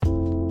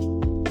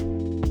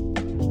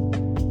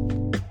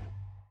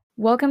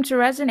Welcome to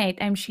Resonate.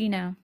 I'm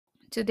Sheena.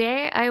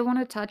 Today, I want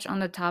to touch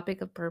on the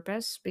topic of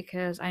purpose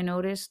because I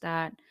noticed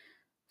that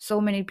so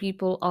many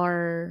people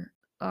are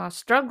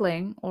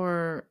struggling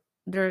or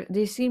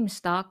they seem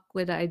stuck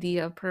with the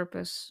idea of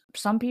purpose.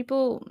 Some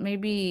people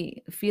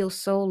maybe feel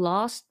so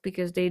lost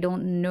because they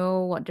don't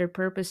know what their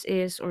purpose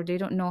is or they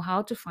don't know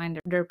how to find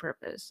their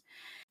purpose.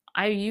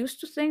 I used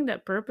to think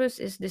that purpose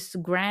is this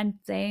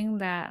grand thing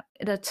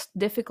that's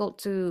difficult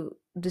to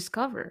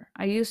discover.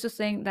 I used to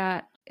think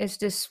that it's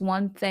this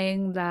one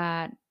thing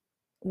that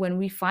when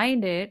we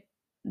find it,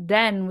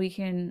 then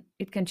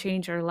it can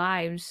change our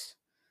lives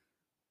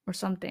or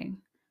something.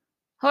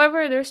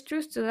 However, there's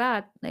truth to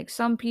that. Like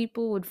some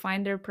people would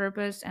find their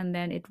purpose and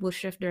then it will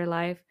shift their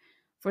life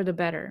for the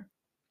better.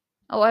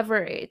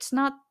 However, it's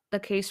not the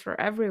case for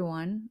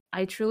everyone.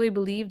 I truly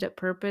believe that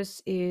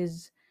purpose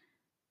is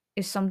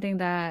something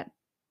that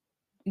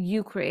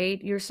you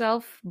create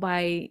yourself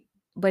by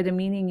the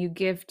meaning you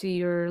give to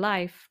your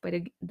life,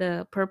 by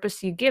the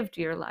purpose you give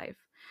to your life.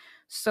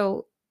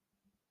 So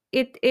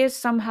it is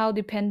somehow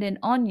dependent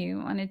on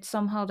you, and it's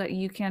somehow that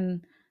you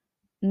can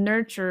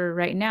nurture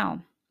right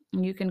now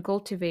and you can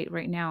cultivate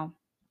right now.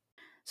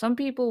 Some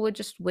people would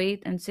just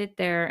wait and sit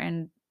there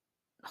and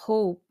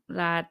hope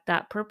that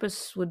that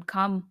purpose would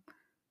come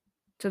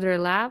to their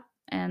lap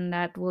and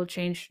that will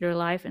change their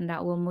life and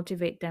that will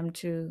motivate them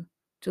to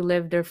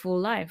live their full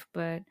life.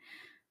 But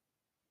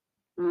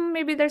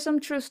maybe there's some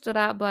truth to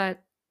that,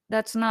 but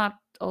that's not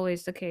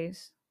always the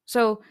case.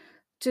 So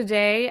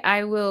today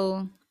I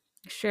will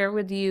share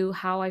with you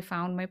how I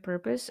found my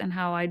purpose and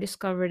how I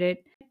discovered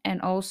it.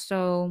 And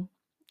also,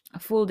 a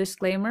full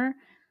disclaimer,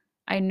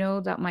 I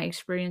know that my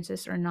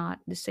experiences are not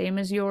the same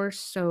as yours.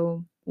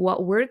 So,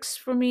 what works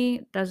for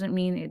me doesn't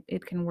mean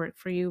it can work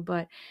for you,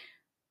 but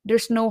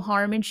there's no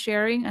harm in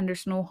sharing and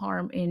there's no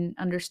harm in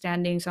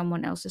understanding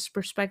someone else's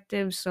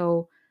perspective.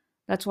 So,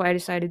 that's why I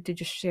decided to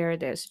just share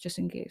this just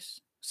in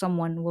case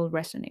someone will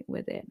resonate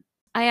with it.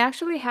 I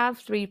actually have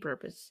three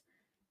purposes.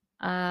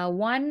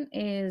 One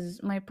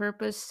is my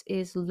purpose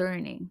is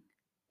learning,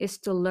 is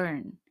to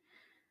learn.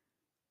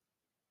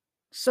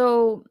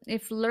 So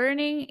if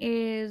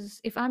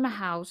I'm a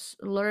house,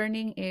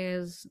 learning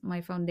is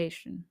my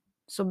foundation.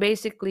 So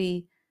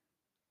basically,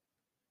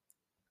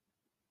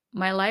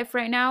 my life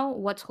right now,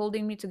 what's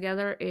holding me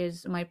together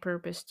is my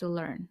purpose to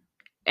learn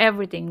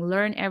everything,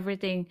 learn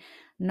everything,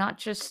 not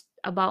just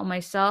about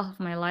myself,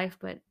 my life,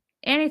 but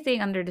anything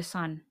under the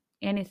sun,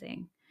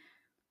 anything.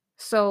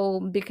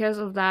 So because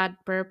of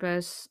that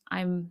purpose,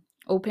 I'm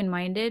open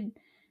minded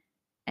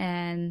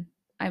and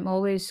I'm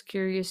always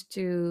curious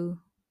to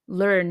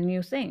learn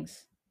new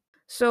things.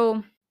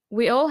 So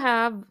we all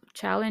have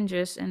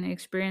challenges and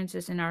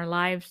experiences in our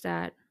lives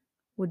that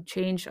would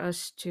change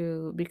us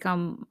to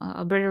become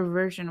a better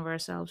version of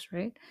ourselves,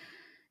 right?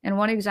 And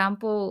one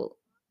example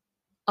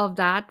of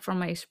that from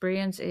my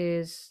experience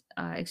is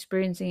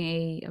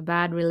experiencing a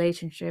bad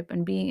relationship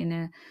and being in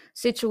a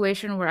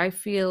situation where I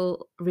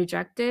feel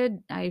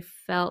rejected. I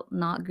felt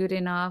not good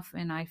enough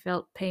and I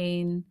felt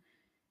pain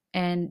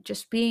and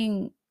just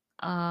being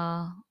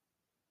uh,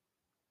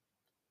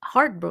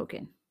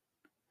 heartbroken.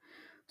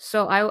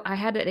 So I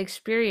had that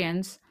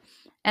experience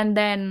and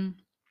then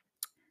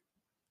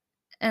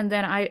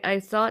I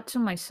thought to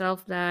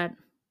myself that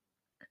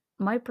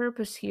my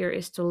purpose here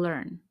is to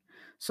learn.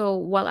 So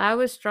while I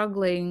was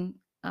struggling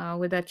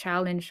with that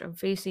challenge of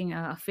facing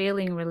a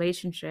failing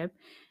relationship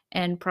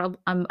and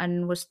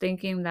was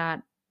thinking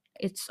that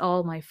it's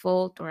all my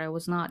fault or I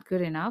was not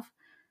good enough,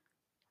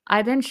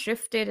 I then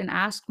shifted and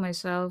asked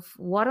myself,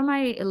 what am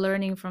I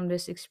learning from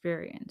this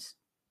experience?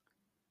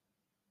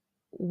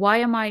 Why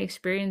am I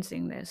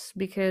experiencing this?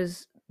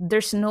 Because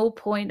there's no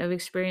point of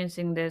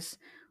experiencing this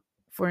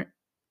for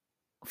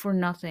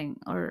nothing,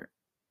 or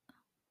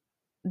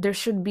there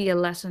should be a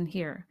lesson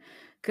here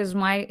because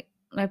my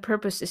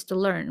purpose is to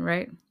learn,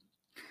 right?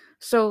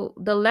 So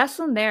the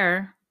lesson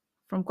there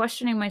from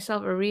questioning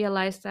myself, I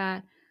realized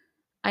that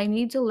I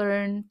need to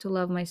learn to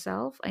love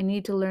myself. I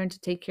need to learn to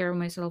take care of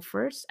myself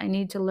first. I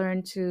need to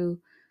learn to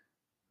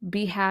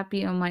be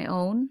happy on my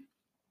own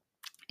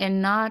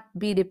and not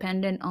be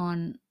dependent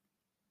on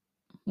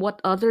what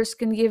others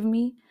can give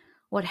me,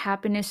 what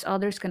happiness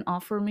others can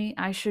offer me.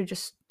 I should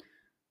just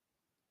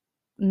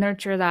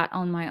nurture that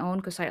on my own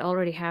because I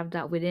already have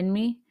that within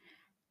me.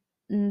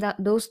 That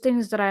those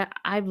things that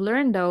I've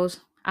learned those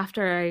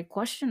after I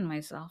questioned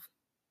myself.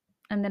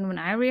 And then when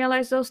I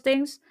realized those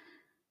things,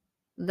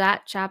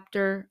 that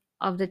chapter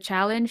of the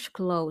challenge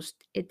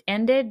closed. It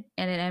ended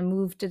and then I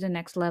moved to the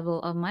next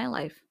level of my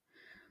life.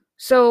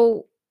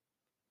 So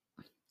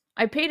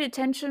I paid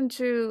attention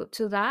to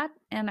that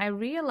and I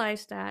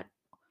realized that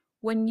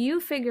when you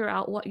figure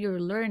out what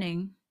you're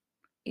learning,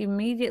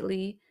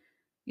 immediately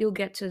you'll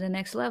get to the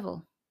next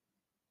level.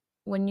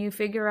 When you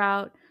figure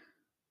out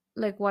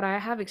like what I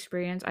have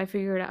experienced, I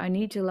figured out I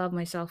need to love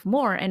myself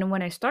more. And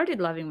when I started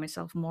loving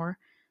myself more,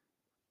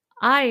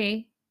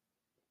 I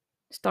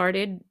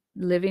started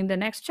living the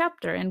next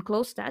chapter and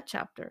closed that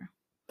chapter.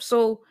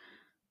 So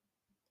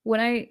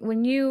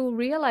when you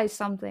realize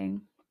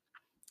something,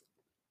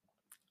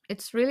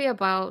 It's really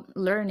about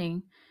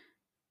learning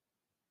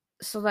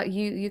so that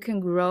you can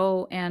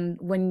grow, and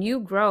when you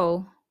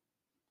grow,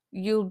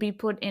 you'll be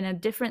put in a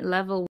different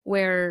level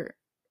where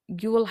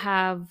you will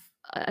have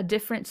a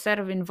different set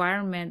of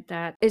environment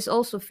that is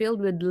also filled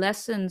with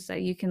lessons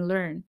that you can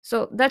learn.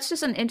 So that's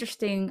just an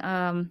interesting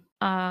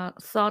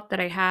thought that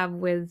I have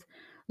with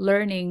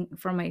learning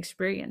from my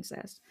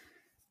experiences.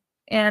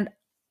 And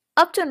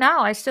up to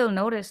now, I still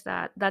notice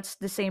that that's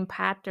the same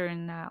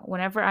pattern.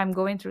 Whenever I'm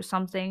going through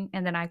something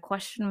and then I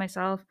question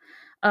myself,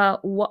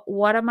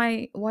 what am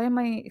I, why am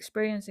I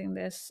experiencing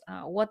this?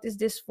 What is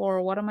this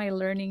for? What am I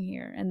learning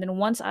here? And then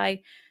once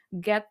I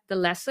get the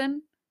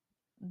lesson,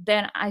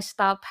 then I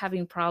stop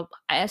having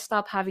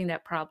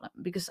that problem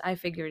because I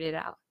figured it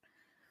out.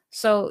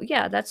 So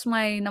yeah, that's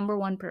my number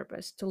one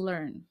purpose, to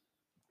learn.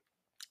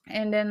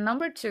 And then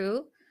number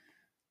two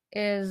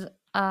is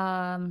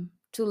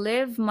to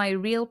live my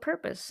real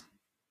purpose.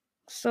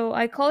 So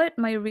I call it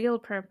my real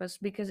purpose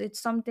because it's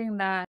something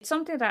that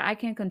I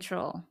can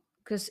control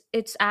because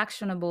it's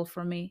actionable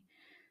for me.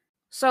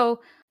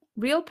 So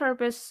real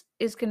purpose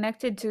is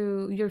connected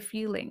to your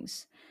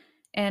feelings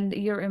and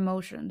your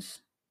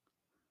emotions.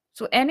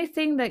 So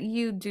anything that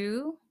you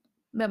do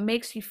that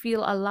makes you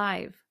feel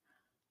alive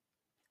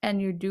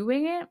and you're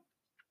doing it,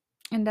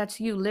 and that's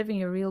you living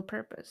your real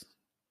purpose.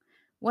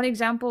 One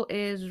example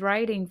is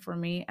writing for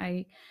me.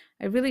 I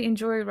really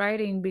enjoy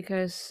writing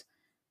because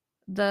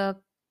the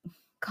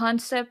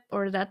concept,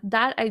 or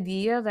that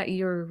idea that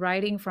you're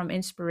writing from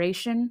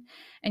inspiration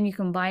and you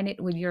combine it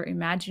with your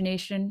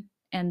imagination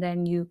and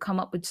then you come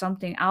up with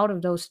something out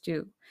of those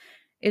two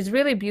is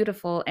really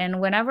beautiful. And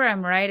whenever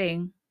I'm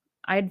writing,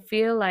 I'd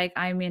feel like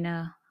I'm in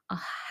a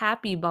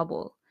happy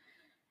bubble.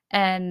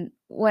 And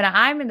when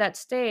I'm in that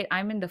state,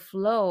 I'm in the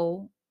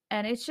flow,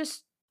 and it's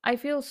just, I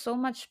feel so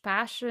much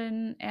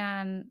passion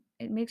and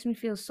it makes me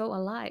feel so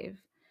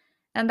alive.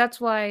 And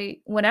that's why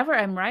whenever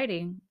I'm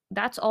writing,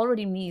 that's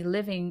already me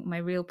living my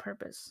real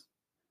purpose.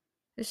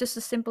 It's just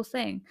a simple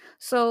thing.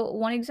 So,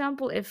 one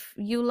example, if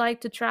you like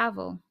to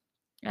travel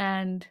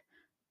and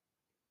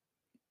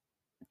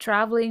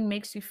traveling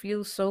makes you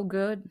feel so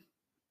good,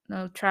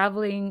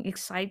 traveling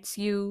excites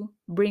you,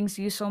 brings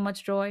you so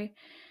much joy.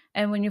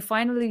 And when you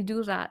finally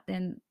do that,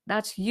 then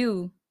that's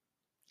you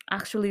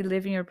actually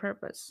living your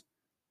purpose,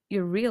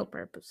 your real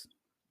purpose.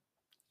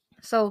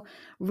 So,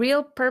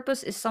 real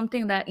purpose is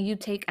something that you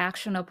take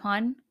action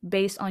upon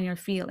based on your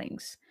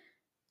feelings,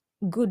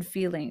 good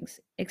feelings,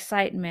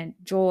 excitement,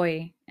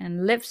 joy,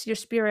 and lifts your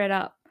spirit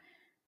up.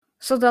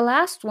 So the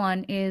last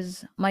one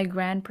is my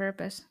grand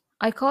purpose.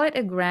 I call it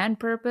a grand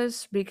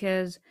purpose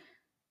because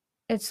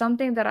it's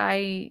something that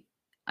I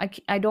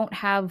don't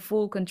have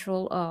full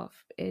control of.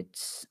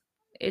 It's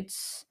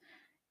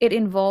it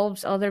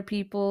involves other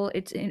people.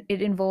 It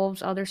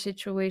involves other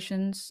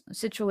situations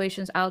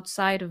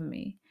outside of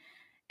me.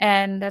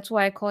 And that's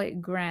why I call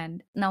it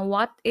grand. Now,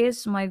 what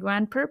is my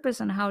grand purpose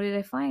and how did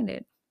I find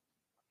it?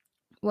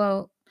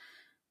 Well,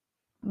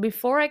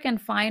 before I can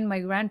find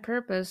my grand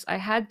purpose, I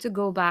had to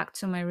go back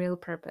to my real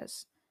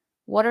purpose.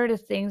 What are the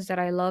things that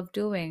I love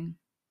doing?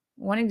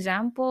 One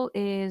example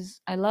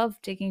is I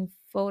love taking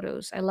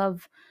photos. I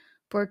love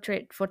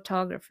portrait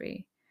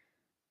photography.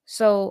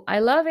 So I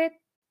love it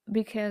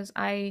because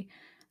I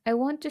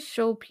want to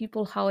show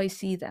people how I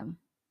see them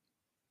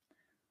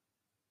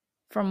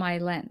from my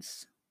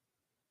lens.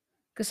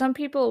 Because some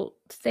people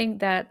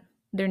think that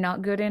they're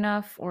not good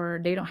enough, or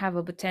they don't have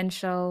a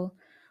potential,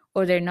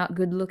 or they're not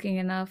good looking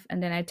enough.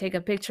 And then I take a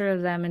picture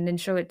of them and then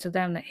show it to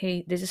them that,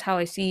 hey, this is how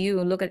I see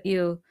you. Look at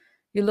you.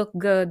 You look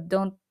good.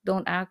 Don't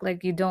act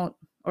like you don't,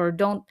 or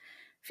don't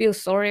feel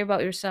sorry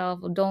about yourself,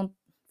 or don't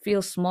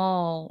feel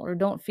small, or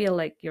don't feel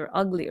like you're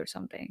ugly or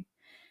something.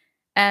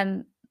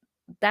 And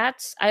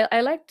I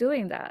like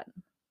doing that.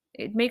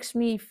 It makes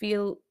me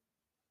feel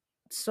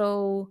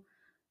so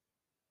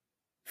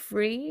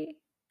free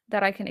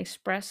that I can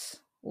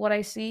express what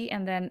I see,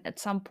 and then at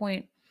some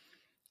point,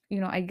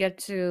 I get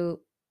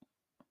to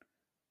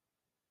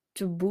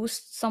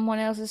boost someone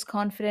else's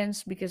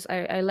confidence because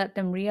I let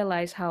them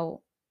realize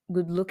how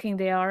good looking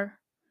they are,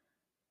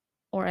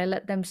 or I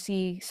let them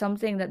see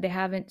something that they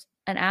haven't,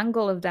 an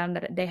angle of them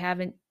that they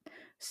haven't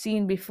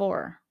seen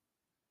before.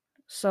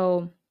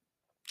 So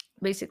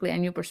basically a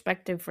new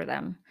perspective for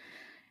them.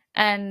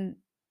 And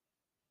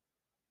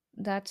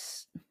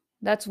that's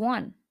that's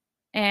one.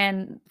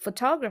 And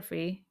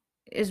photography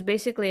is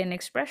basically an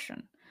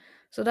expression.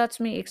 So that's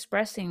me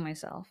expressing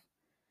myself.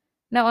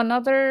 Now,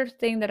 another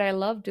thing that I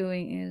love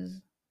doing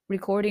is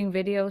recording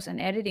videos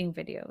and editing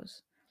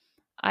videos.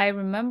 I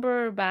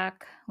remember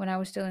back when I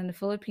was still in the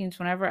Philippines,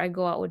 whenever I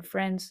go out with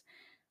friends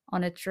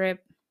on a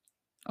trip,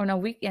 on a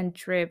weekend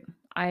trip,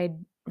 I'd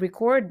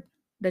record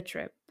the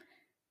trip.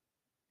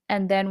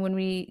 And then when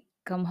we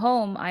come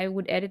home, I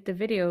would edit the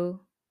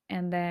video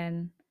and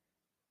then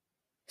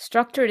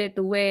structured it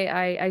the way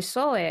I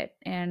saw it,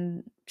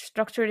 and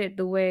structured it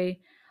the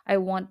way I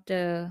want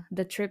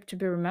the trip to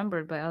be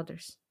remembered by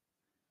others.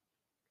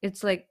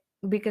 It's like,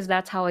 because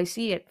that's how I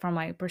see it from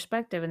my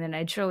perspective, and then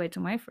I'd show it to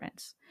my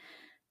friends.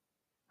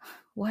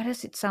 Why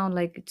does it sound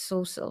like it's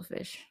so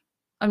selfish?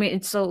 I mean,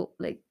 it's so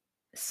like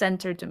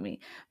centered to me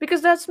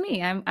because that's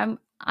me.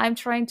 I'm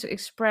trying to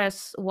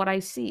express what I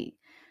see.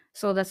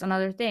 So that's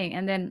another thing.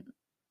 And then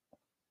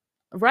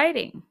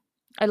writing.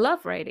 I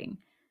love writing.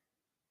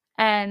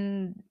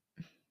 And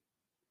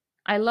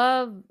I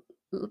love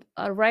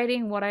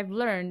writing what I've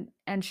learned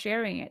and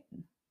sharing it.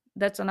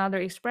 That's another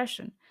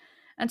expression.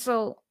 And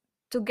so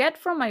to get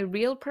from my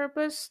real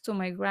purpose to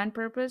my grand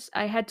purpose,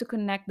 I had to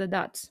connect the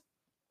dots.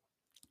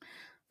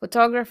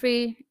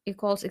 Photography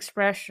equals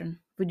expression.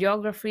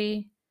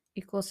 Videography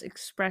equals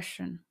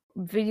expression.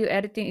 Video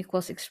editing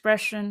equals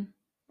expression.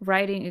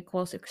 Writing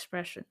equals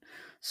expression.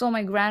 So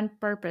my grand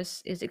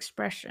purpose is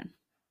expression.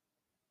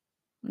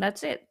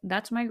 That's it.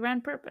 That's my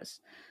grand purpose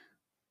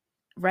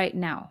right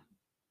now.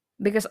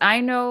 Because I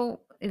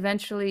know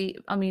eventually,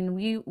 I mean,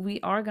 we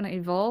are going to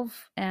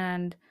evolve,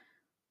 and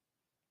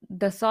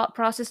the thought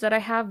process that I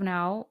have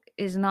now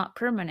is not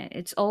permanent.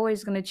 It's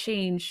always going to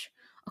change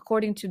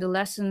according to the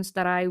lessons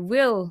that I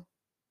will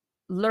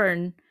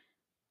learn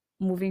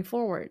moving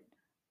forward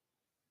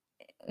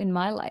in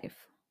my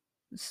life.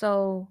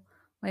 So,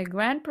 my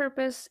grand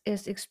purpose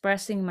is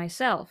expressing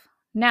myself.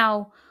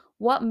 Now,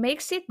 what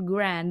makes it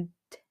grand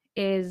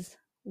is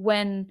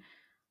when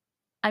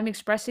I'm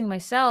expressing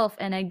myself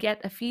and I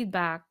get a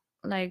feedback,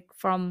 like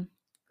from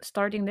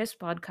starting this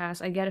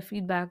podcast, I get a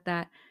feedback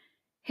that,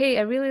 hey,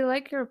 I really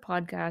like your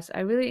podcast. I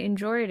really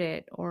enjoyed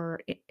it,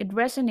 or it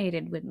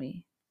resonated with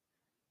me.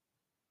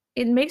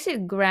 It makes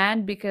it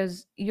grand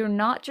because you're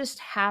not just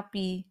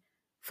happy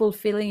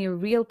fulfilling your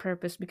real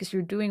purpose because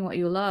you're doing what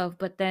you love,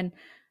 but then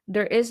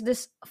there is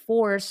this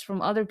force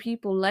from other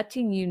people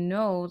letting you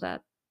know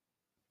that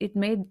it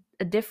made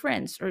a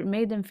difference or it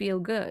made them feel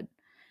good.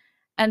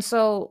 And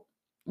so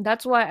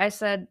that's why I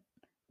said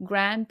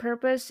grand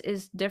purpose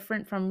is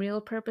different from real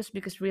purpose,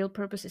 because real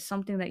purpose is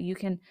something that you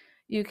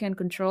can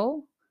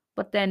control,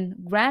 but then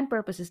grand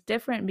purpose is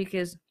different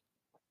because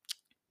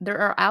there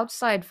are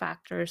outside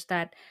factors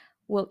that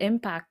will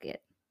impact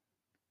it,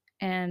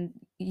 and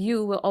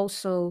you will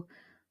also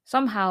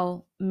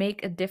somehow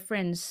make a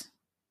difference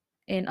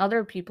in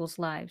other people's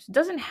lives. It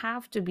doesn't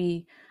have to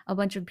be a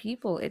bunch of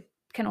people, it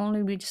can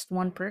only be just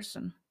one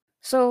person.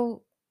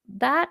 So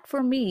that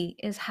for me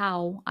is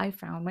how I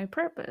found my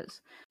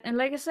purpose. And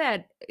like I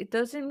said, it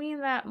doesn't mean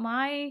that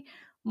my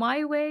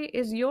way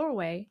is your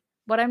way,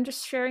 but I'm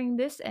just sharing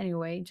this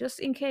anyway, just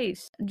in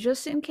case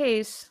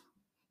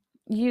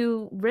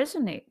you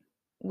resonate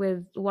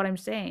with what I'm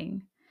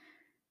saying,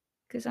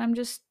 because I'm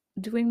just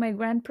doing my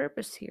grand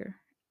purpose here,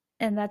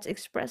 and that's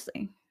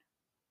expressing.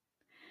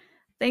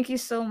 Thank you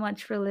so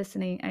much for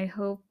listening. I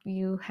hope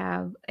you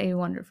have a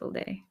wonderful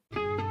day.